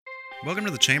Welcome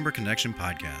to the Chamber Connection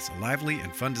Podcast, a lively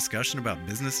and fun discussion about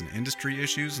business and industry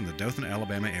issues in the Dothan,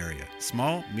 Alabama area.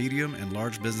 Small, medium, and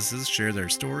large businesses share their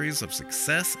stories of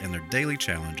success and their daily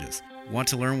challenges. Want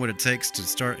to learn what it takes to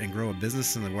start and grow a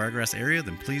business in the Wiregrass area?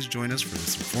 Then please join us for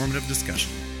this informative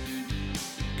discussion.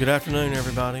 Good afternoon,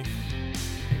 everybody.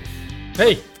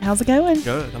 Hey. How's it going?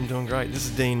 Good. I'm doing great. This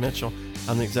is Dean Mitchell.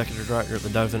 I'm the Executive Director of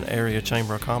the Dothan Area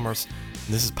Chamber of Commerce.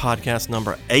 And this is podcast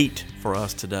number 8 for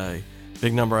us today.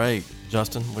 Big number 8.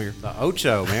 Justin, we're... The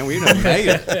Ocho, man. We done made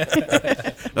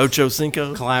it. Ocho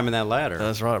Cinco. Climbing that ladder.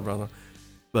 That's right, brother.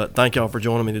 But thank y'all for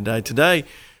joining me today. Today,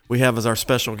 we have as our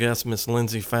special guest Miss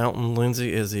Lindsey Fountain.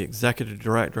 Lindsey is the Executive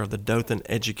Director of the Dothan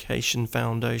Education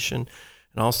Foundation.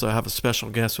 And also have a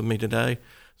special guest with me today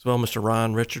as well, Mr.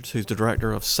 Ryan Richards, who's the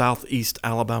Director of Southeast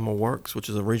Alabama Works, which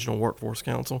is a regional workforce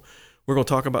council. We're going to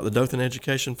talk about the Dothan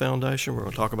Education Foundation. We're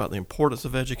going to talk about the importance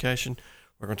of education.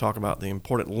 We're going to talk about the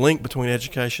important link between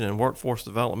education and workforce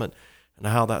development and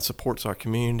how that supports our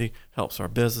community, helps our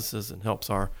businesses, and helps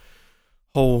our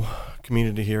whole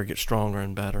community here get stronger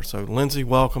and better. So, Lindsey,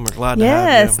 welcome. We're glad to have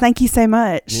you. Yes, thank you so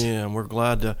much. Yeah, and we're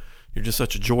glad to. You're just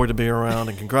such a joy to be around,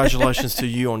 and congratulations to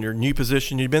you on your new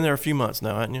position. You've been there a few months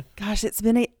now, haven't you? Gosh, it's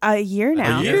been a year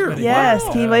now. A year? Yes,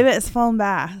 Wow. Can you believe it? It's flown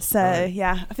by. So, Right.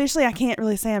 yeah, officially I can't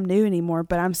really say I'm new anymore,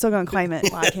 but I'm still going to claim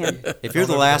it like him. If you're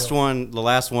the last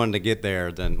one to get there,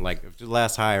 then if you're the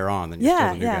last hire on, then you're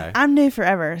still the new guy. I'm new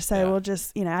forever. So Yeah. we'll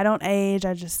just, I don't age.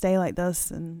 I just stay like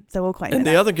this, and so we'll claim And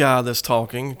it. the other guy that's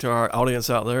talking to our audience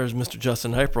out there is Mr.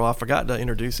 Justin April. I forgot to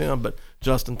introduce him, but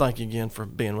Justin, thank you again for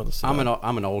being with us today.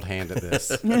 I'm an old hand at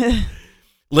this.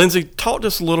 Lindsey, talk to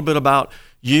us a little bit about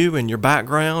you and your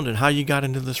background and how you got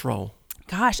into this role.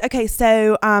 Gosh. Okay.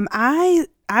 So I'm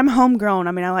homegrown.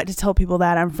 I mean, I like to tell people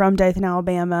that I'm from Dothan,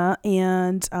 Alabama,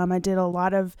 and I did a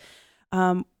lot of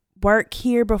work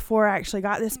here before I actually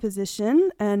got this position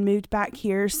and moved back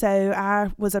here. So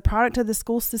I was a product of the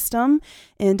school system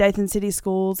in Dothan City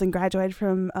Schools and graduated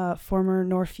from former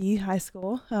Northview High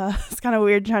School. It's kind of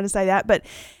weird trying to say that, but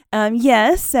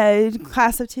yes, so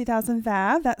class of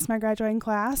 2005, that's my graduating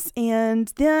class.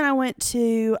 And then I went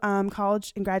to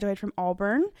college and graduated from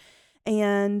Auburn.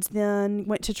 And then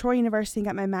went to Troy University and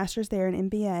got my master's there in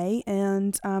MBA.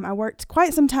 And I worked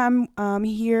quite some time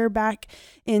here back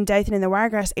in Dothan in the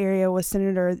Wiregrass area with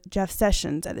Senator Jeff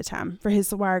Sessions at the time for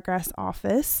his Wiregrass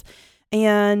office.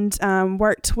 And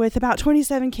worked with about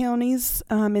 27 counties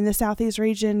in the Southeast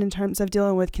region in terms of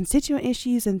dealing with constituent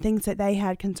issues and things that they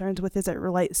had concerns with as it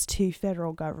relates to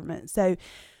federal government. So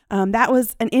that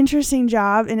was an interesting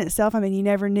job in itself. I mean, you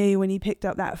never knew when you picked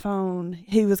up that phone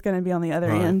who was going to be on the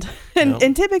other end.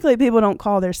 And typically people don't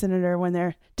call their senator when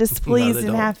they're displeased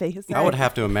and happy. So. I would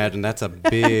have to imagine that's a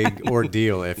big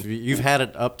ordeal if you've had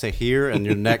it up to here and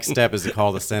your next step is to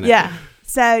call the Senate. Yeah.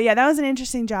 So, yeah, that was an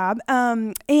interesting job.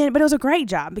 But it was a great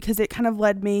job because it kind of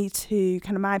led me to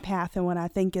kind of my path and what I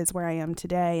think is where I am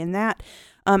today. And that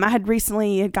I had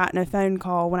recently gotten a phone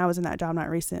call when I was in that job, not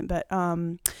recent, but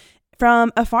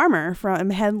from a farmer from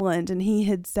Headland, and he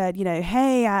had said,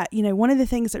 hey, one of the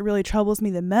things that really troubles me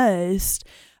the most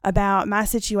about my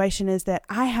situation is that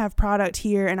I have product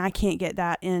here and I can't get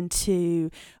that into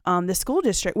the school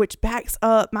district, which backs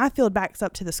up, my field backs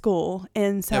up to the school.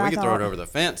 And so we I can thought, throw it over the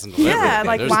fence and deliver it. yeah,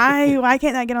 like why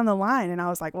can't that get on the line? And I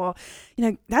was like, well,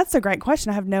 that's a great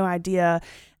question. I have no idea.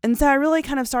 And so I really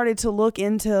kind of started to look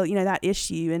into, that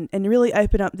issue and really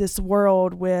open up this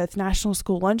world with National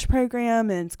School Lunch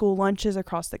Program and school lunches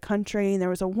across the country. And there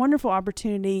was a wonderful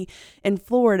opportunity in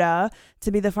Florida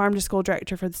to be the farm to school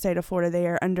director for the state of Florida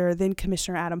there under then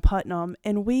Commissioner Adam Putnam.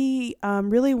 And we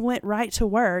really went right to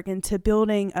work into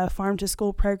building a farm to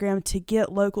school program to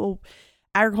get local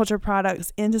agriculture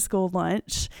products into school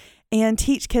lunch and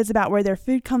teach kids about where their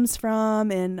food comes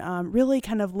from and really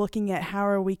kind of looking at how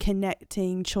are we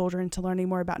connecting children to learning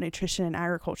more about nutrition and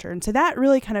agriculture. And so that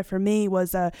really kind of for me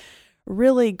was a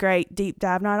really great deep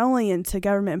dive, not only into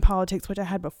government and politics, which I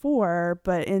had before,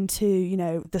 but into,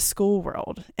 the school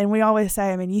world. And we always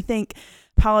say, you think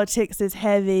politics is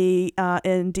heavy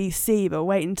in DC, but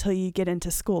wait until you get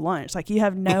into school lunch. Like you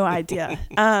have no idea.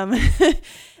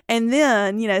 And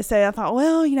then, so I thought,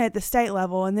 well, at the state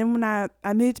level. And then when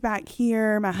I moved back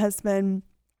here, my husband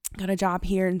got a job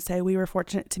here. And so we were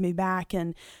fortunate to move back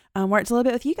and worked a little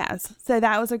bit with you guys. So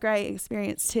that was a great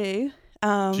experience too.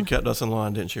 She kept us in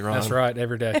line, didn't she, Ryan? That's right,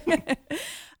 every day.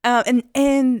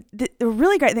 And the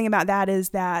really great thing about that is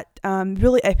that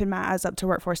really opened my eyes up to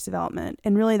workforce development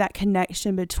and really that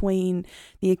connection between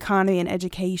the economy and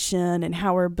education and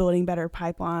how we're building better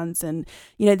pipelines. And,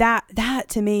 that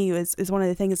to me is one of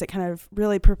the things that kind of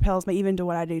really propels me even to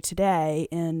what I do today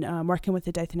in working with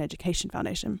the Dothan Education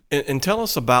Foundation. And tell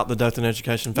us about the Dothan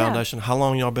Education Foundation. Yeah. How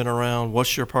long y'all been around?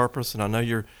 What's your purpose? And I know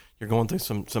you're going through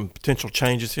some potential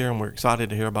changes here, and we're excited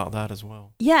to hear about that as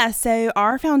well. Yeah, so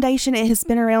our foundation, it has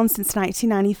been around since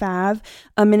 1995,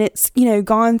 and it's,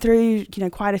 gone through,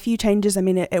 quite a few changes. I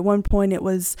mean, at one point it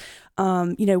was,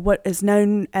 what is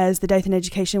known as the Dothan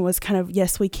Education was kind of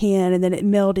Yes We Can, and then it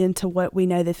melded into what we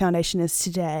know the foundation is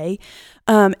today.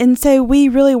 And so we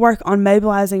really work on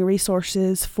mobilizing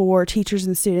resources for teachers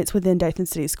and students within Dothan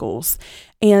City Schools.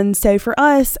 And so for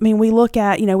us, I mean, we look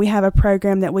at, we have a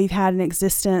program that we've had in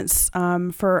existence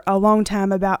for a long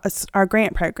time about our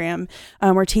grant program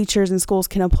where teachers and schools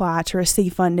can apply to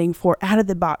receive funding for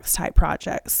out-of-the-box type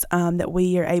projects that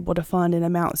we are able to fund in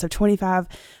amounts of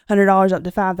 $2,500 up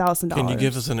to $5,000. Can you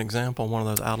give us an example of one of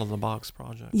those out-of-the-box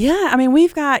projects? Yeah, I mean,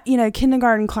 we've got,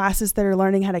 kindergarten classes that are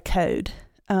learning how to code.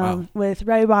 Wow. With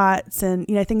robots and,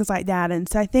 things like that. And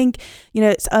so I think,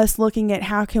 it's us looking at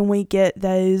how can we get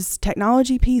those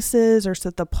technology pieces or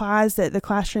the supplies that the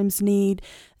classrooms need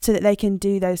so that they can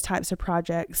do those types of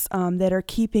projects that are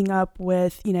keeping up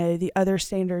with, the other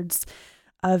standards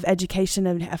of education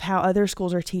of how other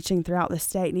schools are teaching throughout the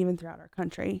state and even throughout our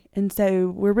country. And so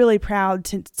we're really proud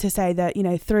to say that,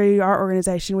 through our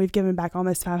organization, we've given back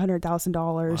almost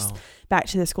 $500,000 back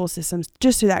to the school systems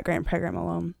just through that grant program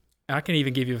alone. I can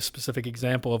even give you a specific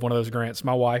example of one of those grants.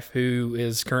 My wife, who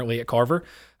is currently at Carver,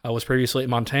 was previously at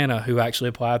Montana, who actually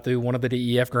applied through one of the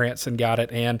DEF grants and got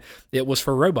it. And it was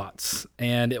for robots.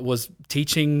 And it was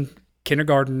teaching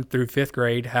kindergarten through fifth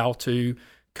grade how to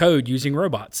code using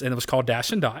robots. And it was called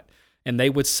Dash and Dot. And they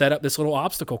would set up this little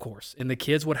obstacle course. And the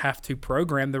kids would have to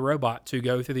program the robot to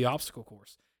go through the obstacle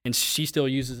course. And she still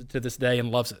uses it to this day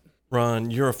and loves it.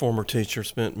 Ron, you're a former teacher,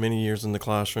 spent many years in the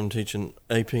classroom teaching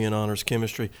AP and honors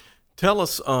chemistry. Tell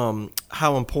us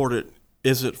how important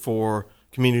is it for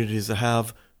communities to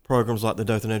have programs like the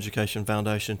Dothan Education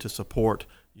Foundation to support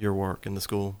your work in the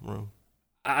schoolroom?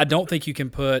 I don't think you can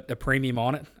put a premium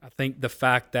on it. I think the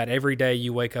fact that every day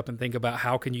you wake up and think about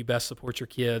how can you best support your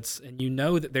kids, and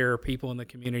that there are people in the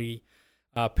community,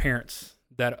 parents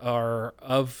that are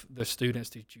of the students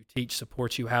that you teach,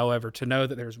 support you. However, to know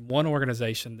that there's one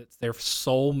organization that's their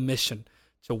sole mission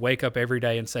to wake up every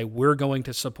day and say, we're going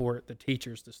to support the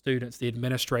teachers, the students, the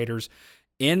administrators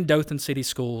in Dothan City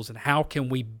Schools, and how can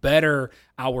we better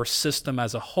our system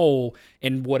as a whole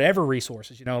in whatever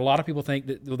resources. A lot of people think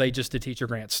that they just did teacher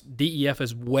grants. DEF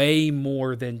is way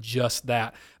more than just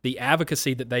that. The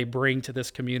advocacy that they bring to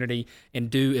this community and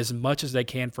do as much as they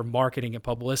can for marketing and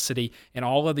publicity and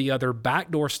all of the other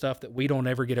backdoor stuff that we don't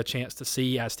ever get a chance to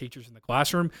see as teachers in the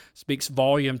classroom speaks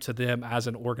volume to them as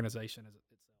an organization.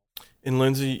 And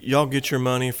Lindsey, y'all get your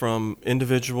money from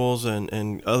individuals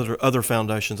and other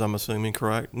foundations, I'm assuming,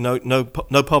 correct? No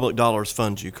public dollars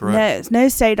fund you, correct? No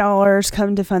state dollars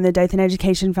come to fund the Dothan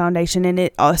Education Foundation, and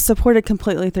it supported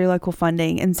completely through local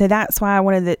funding. And so that's why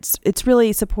it's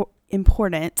really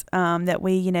important that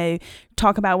we,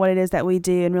 talk about what it is that we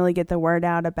do and really get the word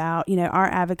out about, our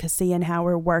advocacy and how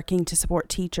we're working to support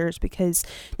teachers, because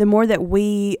the more that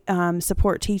we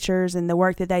support teachers and the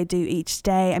work that they do each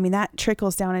day, I mean, that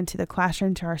trickles down into the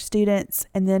classroom to our students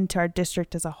and then to our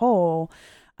district as a whole.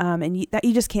 And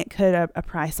you just can't put a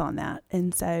price on that.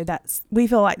 And so we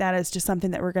feel like that is just something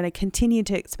that we're going to continue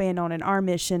to expand on in our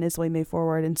mission as we move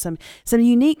forward, and some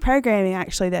unique programming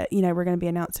actually that, we're going to be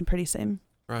announcing pretty soon.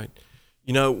 Right.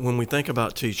 When we think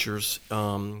about teachers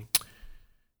and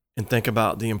think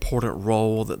about the important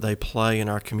role that they play in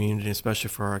our community, especially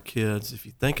for our kids, if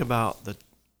you think about the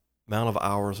amount of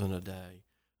hours in a day,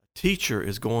 a teacher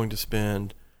is going to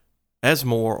spend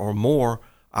more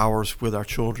hours with our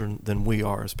children than we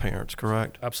are as parents,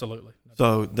 correct? Absolutely.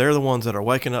 So they're the ones that are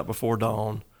waking up before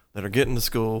dawn, that are getting to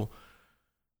school,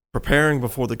 preparing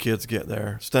before the kids get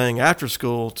there, staying after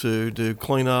school to do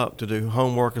cleanup, to do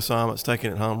homework assignments,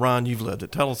 taking it home. Ryan, you've lived it.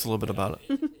 Tell us a little bit about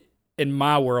it. In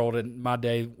my world, in my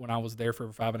day when I was there for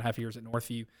 5.5 years at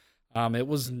Northview, it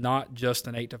was not just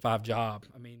an 8-to-5 job.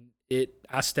 I mean,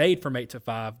 I stayed from 8 to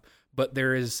 5, but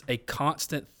there is a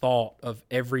constant thought of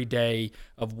every day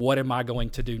of what am I going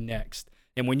to do next.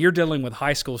 And when you're dealing with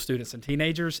high school students and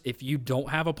teenagers, if you don't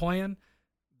have a plan,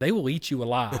 they will eat you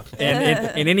alive.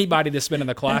 And anybody that's been in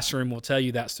the classroom will tell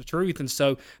you that's the truth. And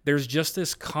so there's just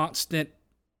this constant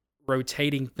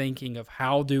rotating thinking of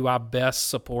how do I best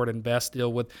support and best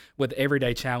deal with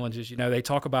everyday challenges. They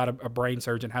talk about a brain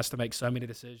surgeon has to make so many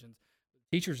decisions.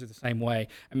 Teachers are the same way.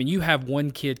 I mean, you have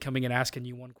one kid coming and asking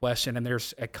you one question, and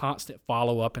there's a constant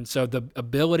follow-up. And so the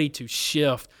ability to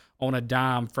shift on a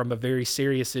dime from a very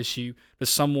serious issue to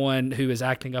someone who is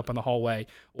acting up in the hallway,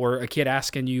 or a kid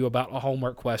asking you about a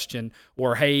homework question,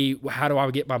 or, hey, how do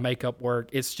I get my makeup work?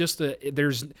 It's just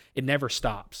it never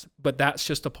stops. But that's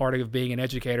just a part of being an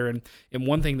educator. And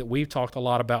one thing that we've talked a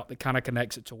lot about that kind of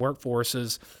connects it to workforce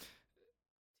is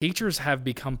teachers have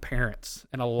become parents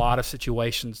in a lot of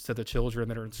situations to the children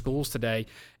that are in schools today,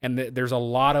 and there's a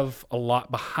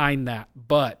lot behind that.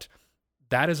 But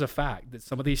that is a fact that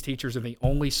some of these teachers are the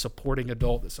only supporting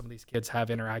adult that some of these kids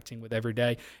have interacting with every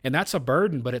day, and that's a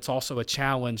burden. But it's also a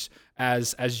challenge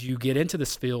as you get into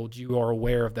this field. You are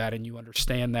aware of that and you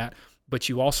understand that, but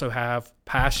you also have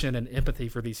passion and empathy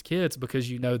for these kids because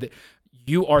you know that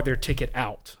you are their ticket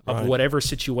out of whatever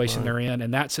situation they're in,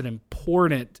 and that's an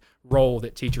important role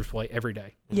that teachers play every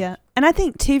day. Yeah. And I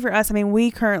think too, for us, I mean,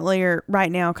 we currently are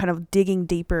right now kind of digging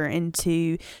deeper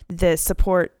into the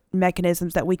support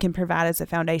mechanisms that we can provide as a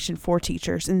foundation for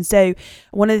teachers. And so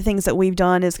one of the things that we've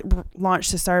done is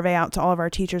launched a survey out to all of our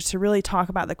teachers to really talk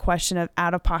about the question of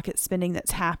out-of-pocket spending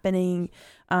that's happening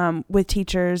with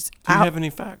teachers. Do you have any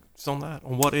facts on that?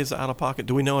 On what is out-of-pocket?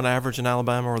 Do we know an average in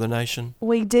Alabama or the nation?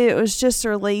 We do. It was just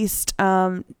released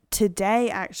today,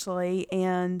 actually.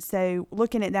 And so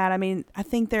looking at that, I mean, I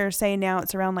think they're saying now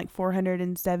it's around like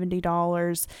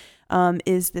 $470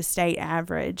 is the state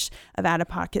average of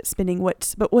out-of-pocket spending.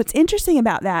 But what's interesting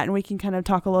about that, and we can kind of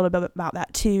talk a little bit about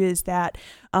that too, is that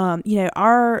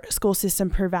our school system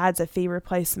provides a fee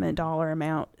replacement dollar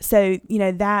amount. So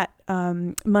that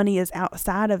money is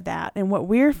outside of that, and what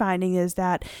we're finding is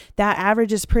that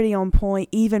average is pretty on point,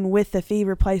 even with the fee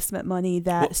replacement money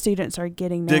that students are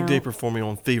getting now. Dig deeper for me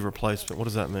on fee replacement. What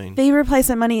does that mean? Fee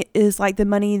replacement money is like the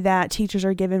money that teachers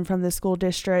are given from the school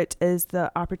district is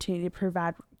the opportunity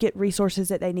to get resources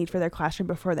that they need for their classroom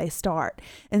before they start.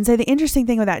 And so the interesting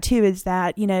thing with that too is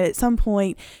that, at some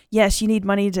point, yes, you need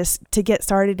money just to get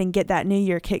started and get that new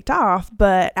year kicked off.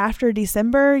 But after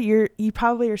December, you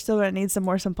probably are still going to need some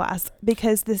more supplies,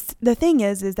 because the thing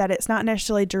is that it's not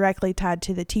necessarily directly tied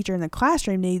to the teacher and the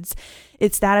classroom needs.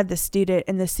 It's that of the student,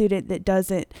 and the student that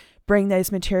doesn't bring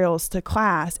those materials to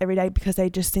class every day because they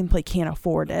just simply can't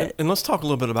afford it. And let's talk a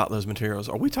little bit about those materials.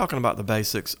 Are we talking about the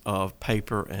basics of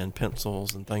paper and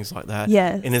pencils and things like that?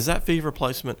 Yes. And is that fee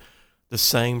replacement the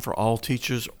same for all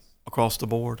teachers across the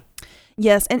board?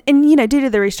 Yes. And due to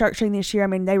the restructuring this year, I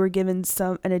mean, they were given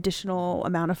an additional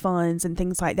amount of funds and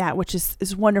things like that, which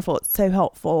is wonderful. It's so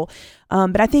helpful.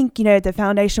 But I think, at the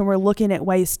foundation, we're looking at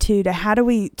ways too to how do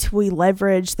we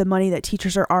leverage the money that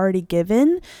teachers are already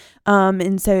given.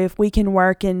 And so if we can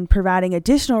work in providing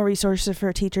additional resources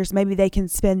for teachers, maybe they can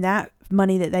spend that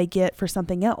money that they get for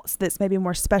something else that's maybe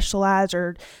more specialized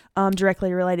or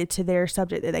directly related to their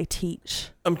subject that they teach.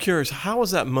 I'm curious, how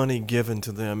is that money given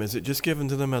to them? Is it just given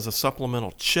to them as a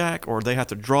supplemental check, or they have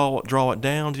to draw it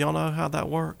down? Do y'all know how that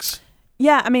works?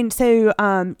 Yeah, I mean, so,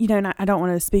 and I don't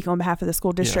want to speak on behalf of the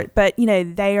school district, but,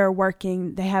 they are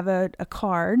working, they have a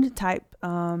card type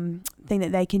thing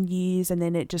that they can use, and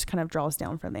then it just kind of draws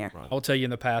down from there. Right. I'll tell you in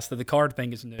the past that the card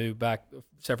thing is new. Back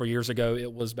several years ago,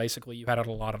 it was basically you had an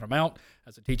allotted amount.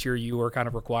 As a teacher, you were kind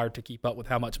of required to keep up with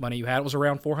how much money you had. It was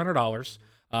around $400.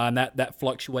 And that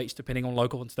fluctuates depending on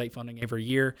local and state funding every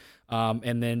year.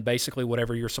 And then basically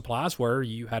whatever your supplies were,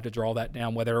 you had to draw that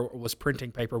down, whether it was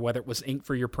printing paper, whether it was ink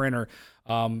for your printer,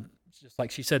 just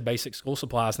like she said, basic school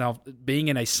supplies. Now, being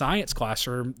in a science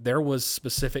classroom, there was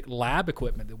specific lab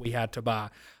equipment that we had to buy.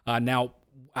 Now,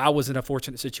 I was in a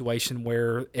fortunate situation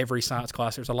where every science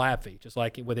class, there's a lab fee, just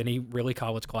like with any really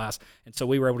college class. And so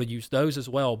we were able to use those as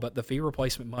well. But the fee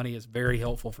replacement money is very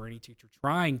helpful for any teacher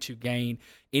trying to gain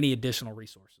any additional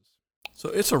resources. So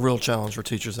it's a real challenge for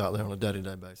teachers out there on a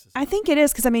day-to-day basis. I think it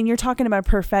is, because, I mean, you're talking about a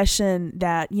profession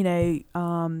that,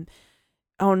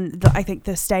 I think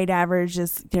the state average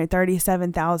is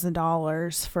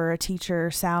 $37,000 for a teacher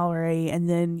salary, and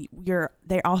then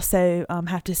they also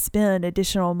have to spend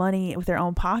additional money with their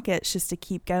own pockets just to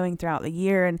keep going throughout the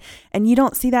year, and you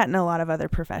don't see that in a lot of other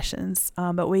professions.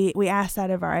 But we ask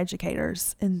that of our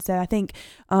educators, and so I think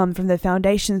from the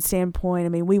foundation standpoint, I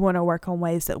mean, we want to work on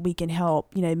ways that we can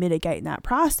help mitigate that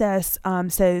process,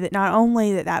 so that not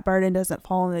only that burden doesn't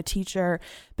fall on the teacher,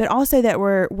 but also that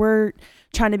we're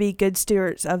trying to be good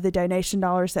stewards of the donation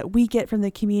dollars that we get from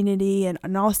the community,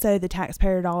 and also the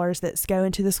taxpayer dollars that's go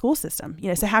into the school system.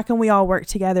 So how can we all work work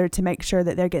together to make sure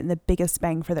that they're getting the biggest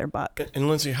bang for their buck. And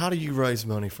Lindsey, how do you raise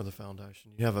money for the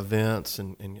foundation? You have events,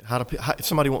 and how if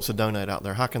somebody wants to donate out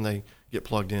there, how can they get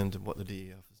plugged into what the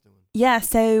DEF is doing? Yeah,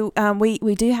 so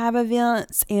we do have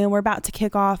events, and we're about to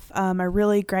kick off a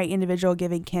really great individual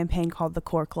giving campaign called the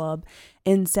Core Club.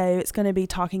 And so it's going to be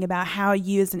talking about how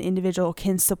you as an individual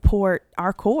can support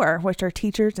our core, which are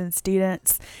teachers and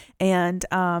students, and,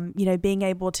 being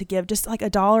able to give just like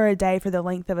 $1 a day for the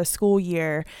length of a school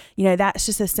year. That's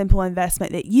just a simple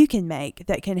investment that you can make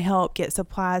that can help get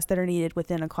supplies that are needed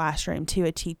within a classroom to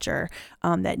a teacher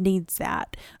that needs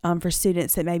that for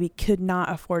students that maybe could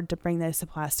not afford to bring those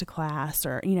supplies to class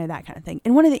or, that kind of thing.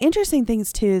 And one of the interesting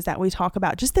things too is that we talk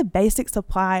about just the basic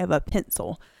supply of a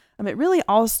pencil. It really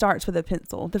all starts with a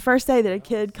pencil. The first day that a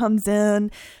kid comes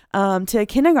in to a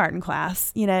kindergarten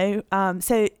class,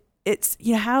 so it's,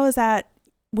 how is that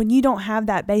when you don't have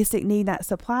that basic need, that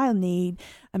supply need?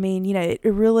 It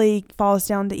really falls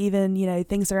down to even,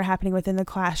 things that are happening within the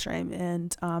classroom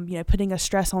and, putting a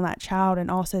stress on that child and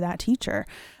also that teacher,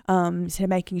 so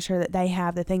making sure that they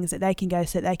have the things that they can go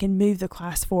so that they can move the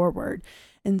class forward.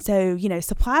 And so,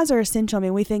 supplies are essential.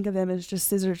 We think of them as just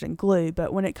scissors and glue,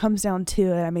 but when it comes down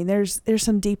to it, there's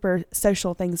some deeper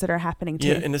social things that are happening too.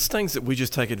 Yeah, and it's things that we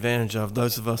just take advantage of.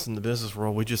 Those of us in the business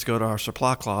world, we just go to our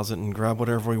supply closet and grab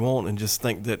whatever we want and just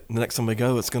think that the next time we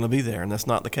go, it's going to be there. And that's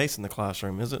not the case in the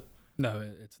classroom, is it? No,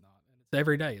 it's not. It's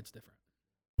every day. It's different.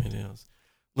 It is.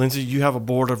 Lindsey, you have a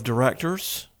board of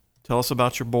directors. Tell us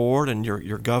about your board and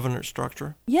your governance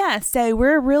structure. Yeah, so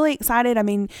we're really excited.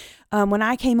 When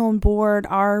I came on board,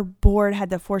 our board had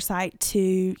the foresight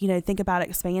to, think about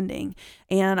expanding.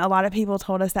 And a lot of people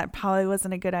told us that probably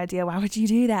wasn't a good idea. Why would you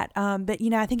do that? But,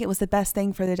 I think it was the best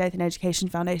thing for the Dothan Education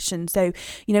Foundation. So,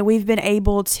 we've been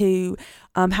able to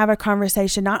have a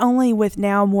conversation not only with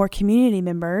now more community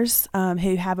members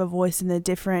who have a voice in the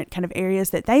different kind of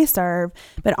areas that they serve,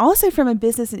 but also from a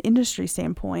business and industry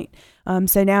standpoint.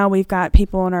 So now we've got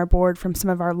people on our board from some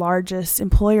of our largest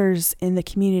employers in the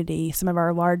community, some of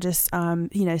our largest,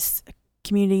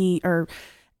 community or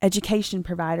education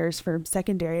providers for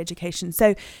secondary education.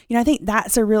 So, I think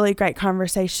that's a really great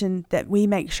conversation that we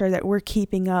make sure that we're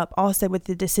keeping up also with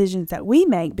the decisions that we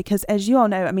make, because as you all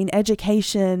know,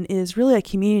 education is really a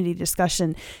community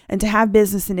discussion, and to have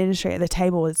business and industry at the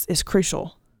table is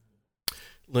crucial.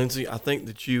 Lindsey, I think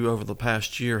that you over the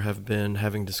past year have been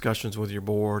having discussions with your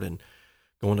board and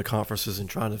going to conferences and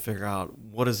trying to figure out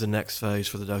what is the next phase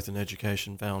for the Dothan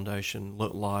Education Foundation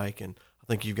look like. And I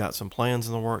think you've got some plans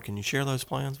in the work. Can you share those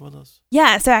plans with us?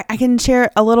 Yeah, so I can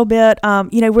share a little bit.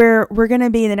 We're going to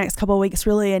be in the next couple of weeks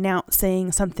really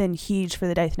announcing something huge for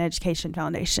the Dothan Education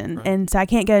Foundation. Right. And so I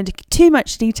can't go into too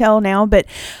much detail now, but,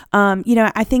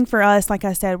 I think for us, like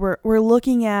I said, we're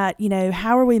looking at,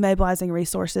 how are we mobilizing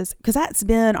resources? Because that's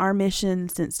been our mission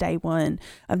since day one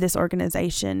of this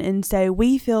organization. And so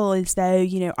we feel as though,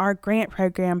 our grant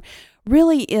program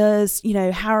really is,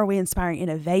 how are we inspiring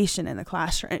innovation in the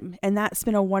classroom? And that's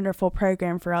been a wonderful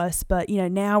program for us. But,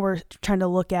 now we're trying to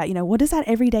look at, what is that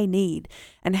everyday need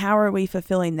and how are we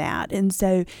fulfilling that? And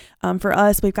so for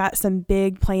us, we've got some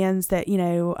big plans that,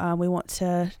 we want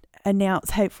to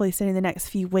announce hopefully soon in the next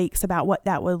few weeks about what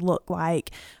that would look like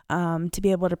to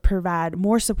be able to provide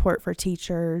more support for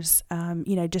teachers,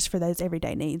 just for those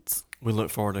everyday needs. We look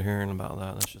forward to hearing about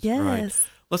that. That's just great.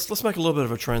 Let's make a little bit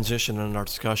of a transition in our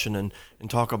discussion and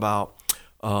talk about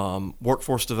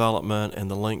workforce development and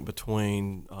the link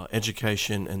between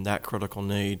education and that critical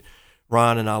need.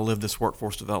 Ryan and I live this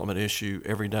workforce development issue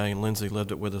every day, and Lindsey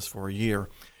lived it with us for a year.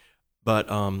 But,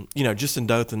 just in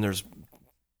Dothan, there's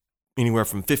anywhere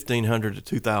from 1,500 to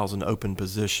 2,000 open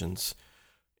positions.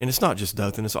 And it's not just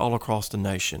Dothan, it's all across the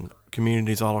nation.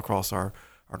 Communities all across our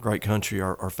great country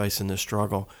are facing this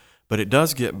struggle. But it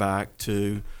does get back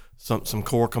to some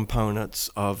core components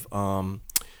of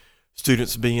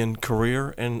students being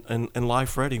career and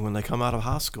life ready when they come out of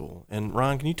high school. And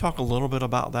Ryan, can you talk a little bit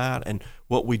about that and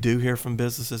what we do here from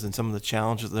businesses and some of the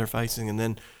challenges they're facing, and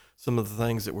then some of the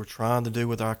things that we're trying to do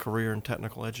with our career and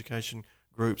technical education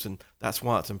groups? And that's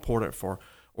why it's important for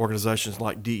organizations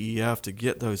like DEF to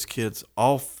get those kids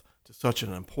off to such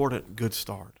an important good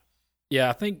start. Yeah,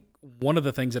 I think one of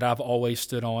the things that I've always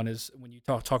stood on is when you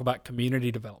talk about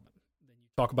community development,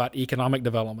 talk about economic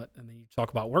development, and then you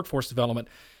talk about workforce development,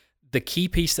 the key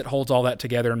piece that holds all that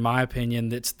together, in my opinion,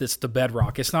 that's the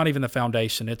bedrock. It's not even the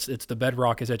foundation. It's the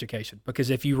bedrock is education. Because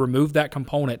if you remove that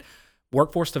component,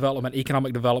 workforce development,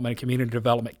 economic development, and community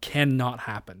development cannot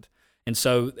happen. And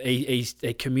so a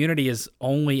community is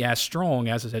only as strong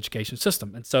as its education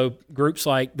system. And so groups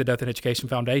like the Dothan Education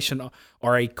Foundation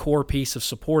are a core piece of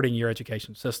supporting your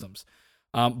education systems.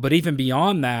 But even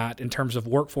beyond that, in terms of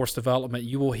workforce development,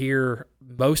 you will hear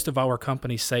most of our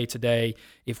companies say today,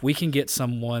 if we can get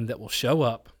someone that will show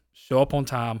up on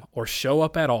time, or show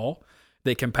up at all,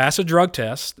 that can pass a drug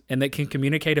test and that can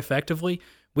communicate effectively,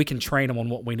 we can train them on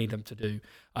what we need them to do.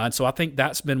 And so I think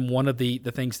that's been one of the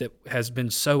things that has been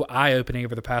so eye-opening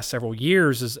over the past several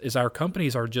years is our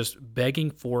companies are just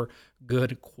begging for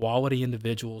good quality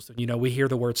individuals. And, we hear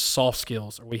the word soft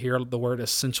skills, or we hear the word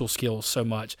essential skills so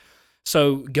much.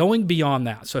 So going beyond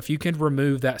that, so if you can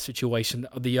remove that situation,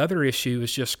 the other issue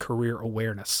is just career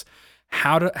awareness.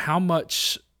 How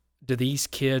much do these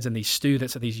kids and these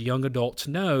students and these young adults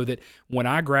know that when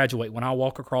I graduate, when I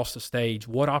walk across the stage,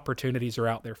 what opportunities are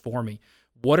out there for me?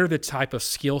 What are the type of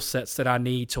skill sets that I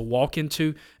need to walk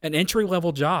into an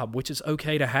entry-level job, which is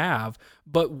okay to have,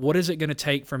 but what is it going to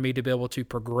take for me to be able to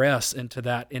progress into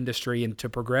that industry and to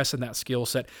progress in that skill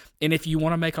set? And if you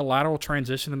want to make a lateral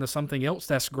transition into something else,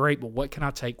 that's great, but what can I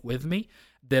take with me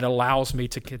that allows me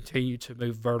to continue to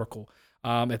move vertical?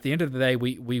 At the end of the day,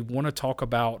 we want to talk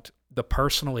about the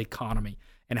personal economy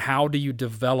and how do you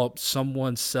develop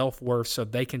someone's self-worth so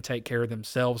they can take care of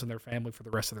themselves and their family for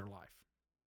the rest of their life.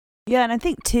 Yeah, and I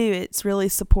think too, it's really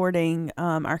supporting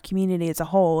our community as a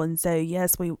whole. And so,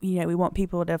 yes, we want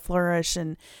people to flourish,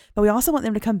 but we also want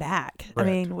them to come back. Right.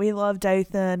 I mean, we love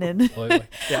Dothan, and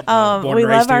Yeah, we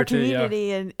love our too, community,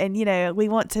 yeah. and we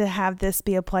want to have this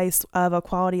be a place of a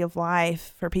quality of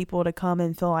life for people to come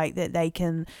and feel like that they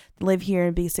can live here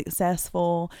and be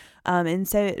successful. And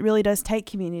so it really does take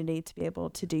community to be able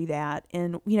to do that.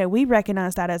 And, we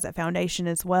recognize that as a foundation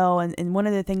as well. And one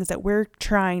of the things that we're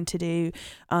trying to do,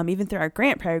 even through our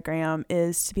grant program,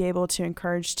 is to be able to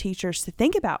encourage teachers to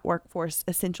think about workforce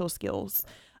essential skills.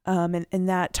 And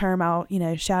that term, I'll,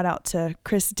 shout out to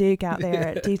Chris Duke out there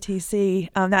at DTC.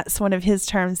 That's one of his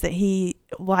terms that he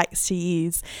likes to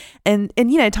use, and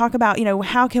talk about,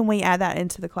 how can we add that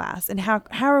into the class, and how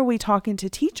are we talking to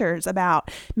teachers about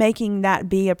making that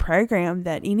be a program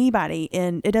that anybody,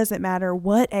 and it doesn't matter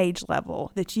what age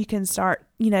level, that you can start,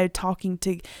 talking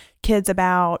to kids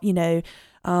about, and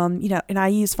I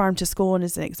use farm to school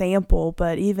as an example,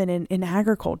 but even in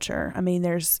agriculture, I mean,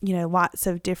 there's, lots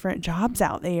of different jobs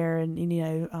out there, and,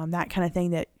 that kind of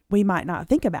thing that we might not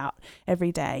think about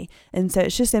every day. And so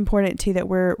it's just important too that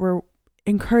we're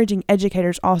encouraging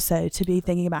educators also to be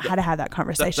thinking about how to have that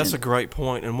conversation. That's a great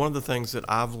point. And one of the things that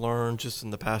I've learned just in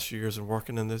the past few years of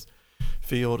working in this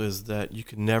field is that you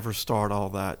can never start all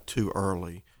that too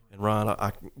early. And Ryan,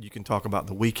 you can talk about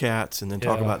the WCATs and then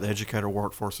talk about the Educator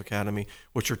Workforce Academy,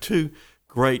 which are two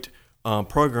great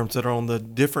programs that are on the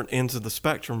different ends of the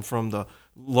spectrum, from the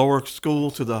lower school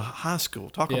to the high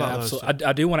school. Talk about those. Absolutely.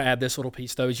 I do want to add this little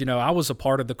piece, though. I was a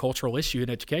part of the cultural issue in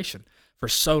education. For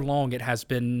so long, it has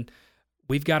been,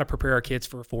 we've got to prepare our kids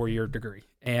for a 4-year degree.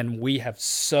 And we have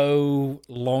so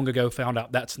long ago found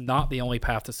out that's not the only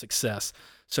path to success.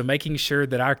 So making sure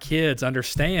that our kids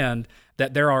understand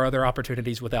that there are other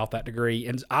opportunities without that degree.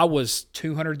 And I was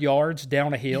 200 yards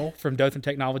down a hill from Dothan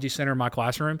Technology Center in my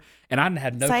classroom, and I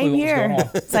had no clue what was going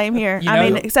on. Same here. I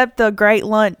mean, except the great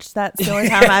lunch. That's the only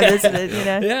time I visited,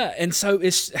 Yeah, and so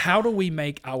it's how do we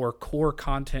make our core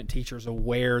content teachers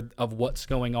aware of what's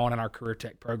going on in our career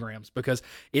tech programs? Because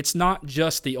it's not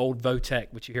just the old VOTech,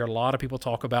 which you hear a lot of people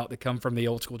talk about that come from the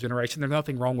old school generation. There's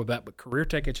nothing wrong with that, but career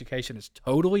tech education is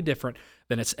totally different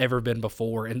than it's ever been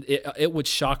before. And it would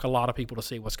shock a lot of people to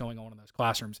see what's going on in those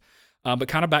classrooms. But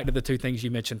kind of back to the two things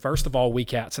you mentioned. First of all,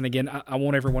 WCATs. And again, I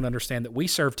want everyone to understand that we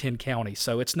serve 10 counties.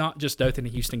 So it's not just Dothan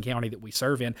and Houston County that we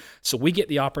serve in. So we get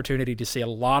the opportunity to see a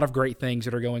lot of great things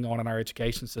that are going on in our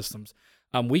education systems.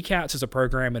 WCATs is a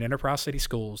program in Enterprise City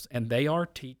Schools, and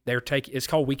it's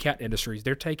called WCAT Industries.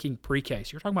 They're taking pre-K.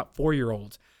 So you're talking about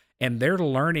 4-year-olds. And they're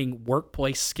learning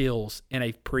workplace skills in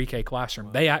a pre-K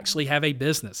classroom. They actually have a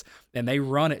business, and they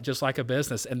run it just like a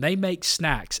business, and they make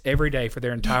snacks every day for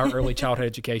their entire early childhood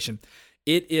education.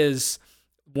 It is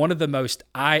one of the most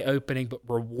eye-opening but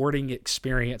rewarding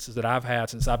experiences that I've had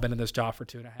since I've been in this job for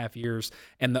 2.5 years.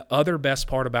 And the other best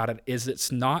part about it is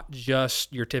it's not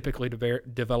just your typically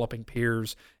developing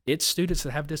peers. It's students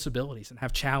that have disabilities and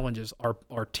have challenges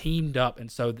are teamed up.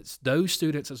 And so it's those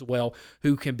students as well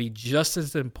who can be just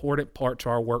as an important part to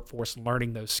our workforce,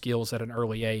 learning those skills at an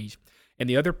early age. And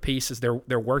the other piece is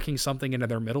they're working something into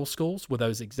their middle schools with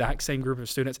those exact same group of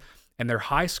students. And their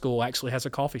high school actually has a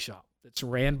coffee shop that's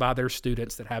ran by their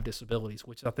students that have disabilities,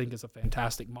 which I think is a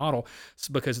fantastic model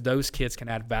because those kids can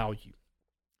add value.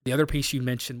 The other piece you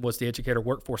mentioned was the Educator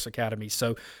Workforce Academy.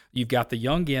 So you've got the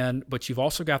young end, but you've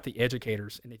also got the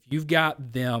educators. And if you've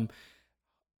got them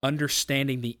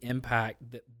understanding the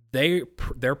impact that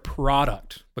their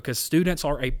product, because students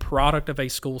are a product of a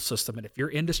school system. And if your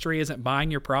industry isn't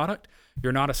buying your product,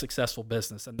 you're not a successful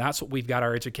business. And that's what we've got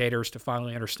our educators to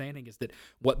finally understanding, is that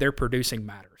what they're producing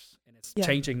matters. And it's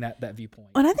changing that viewpoint.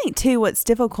 And I think too, what's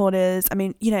difficult is, I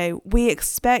mean, we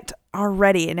expect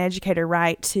already an educator,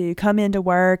 right, to come into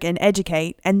work and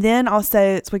educate. And then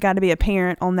also we got to be a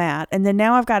parent on that. And then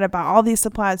now I've got to buy all these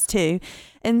supplies too.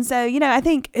 And so, I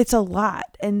think it's a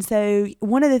lot. And so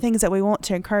one of the things that we want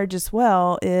to encourage as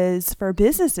well is for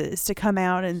businesses to come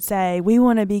out and say, we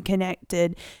want to be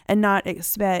connected and not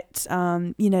expect,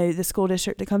 the school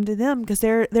district to come to them, because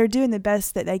they're doing the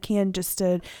best that they can just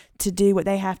to do what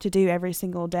they have to do every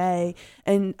single day.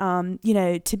 And,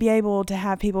 to be able to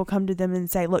have people come to them and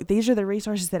say, look, these are the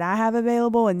resources that I have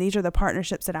available, and these are the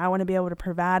partnerships that I want to be able to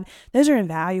provide. Those are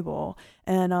invaluable.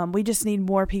 And we just need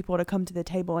more people to come to the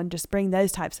table and just bring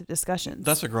those types of discussions.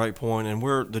 That's a great point. And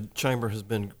the Chamber has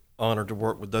been honored to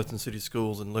work with Dothan City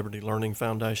Schools and Liberty Learning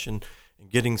Foundation and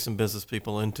getting some business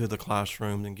people into the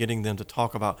classroom and getting them to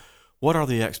talk about what are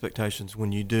the expectations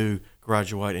when you do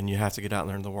graduate and you have to get out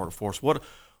there in the workforce. What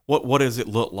does it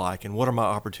look like, and what are my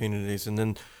opportunities? And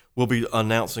then we'll be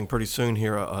announcing pretty soon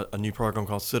here a new program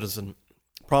called Citizen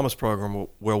Promise Program,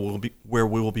 where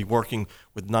we will be working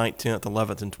with 9th, 10th,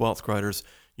 11th, and 12th graders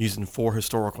using 4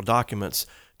 historical documents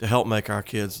to help make our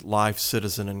kids life,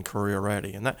 citizen, and career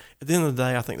ready. And that, at the end of the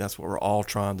day, I think that's what we're all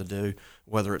trying to do,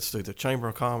 whether it's through the Chamber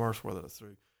of Commerce, whether it's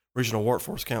through Regional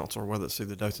Workforce Council, or whether it's through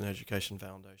the Dothan Education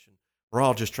Foundation. We're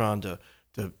all just trying to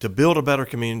build a better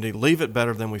community, leave it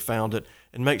better than we found it,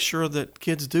 and make sure that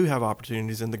kids do have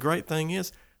opportunities. And the great thing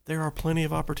is there are plenty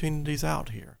of opportunities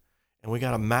out here. And we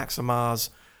got to maximize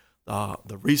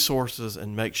the resources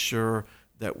and make sure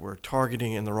that we're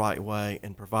targeting in the right way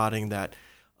and providing that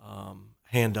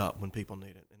hand up when people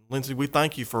need it. And Lindsey, we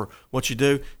thank you for what you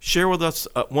do. Share with us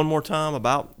one more time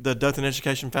about the Dothan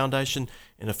Education Foundation,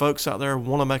 and if folks out there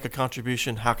want to make a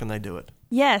contribution, how can they do it?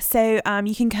 Yes, so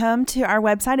you can come to our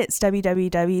website. It's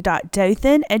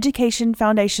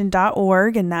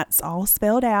www.dothaneducationfoundation.org, and that's all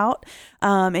spelled out.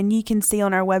 And you can see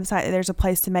on our website that there's a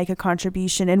place to make a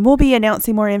contribution. And we'll be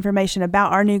announcing more information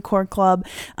about our new core club.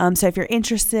 So if you're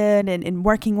interested in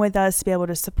working with us to be able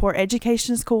to support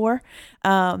Education's Core,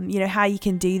 how you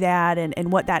can do that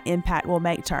and what that impact will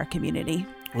make to our community.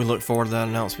 We look forward to that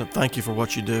announcement. Thank you for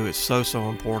what you do. It's so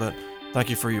important. Thank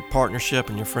you for your partnership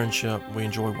and your friendship. We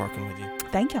enjoy working with you.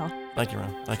 Thank y'all. Thank you,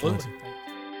 Ryan. Thank you, Lindsey.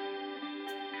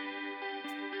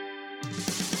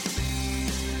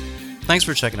 Thanks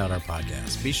for checking out our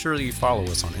podcast. Be sure that you follow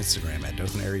us on Instagram at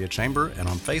Dothan Area Chamber and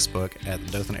on Facebook at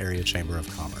the Dothan Area Chamber of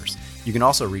Commerce. You can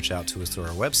also reach out to us through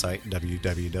our website,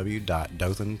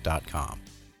 www.dothan.com.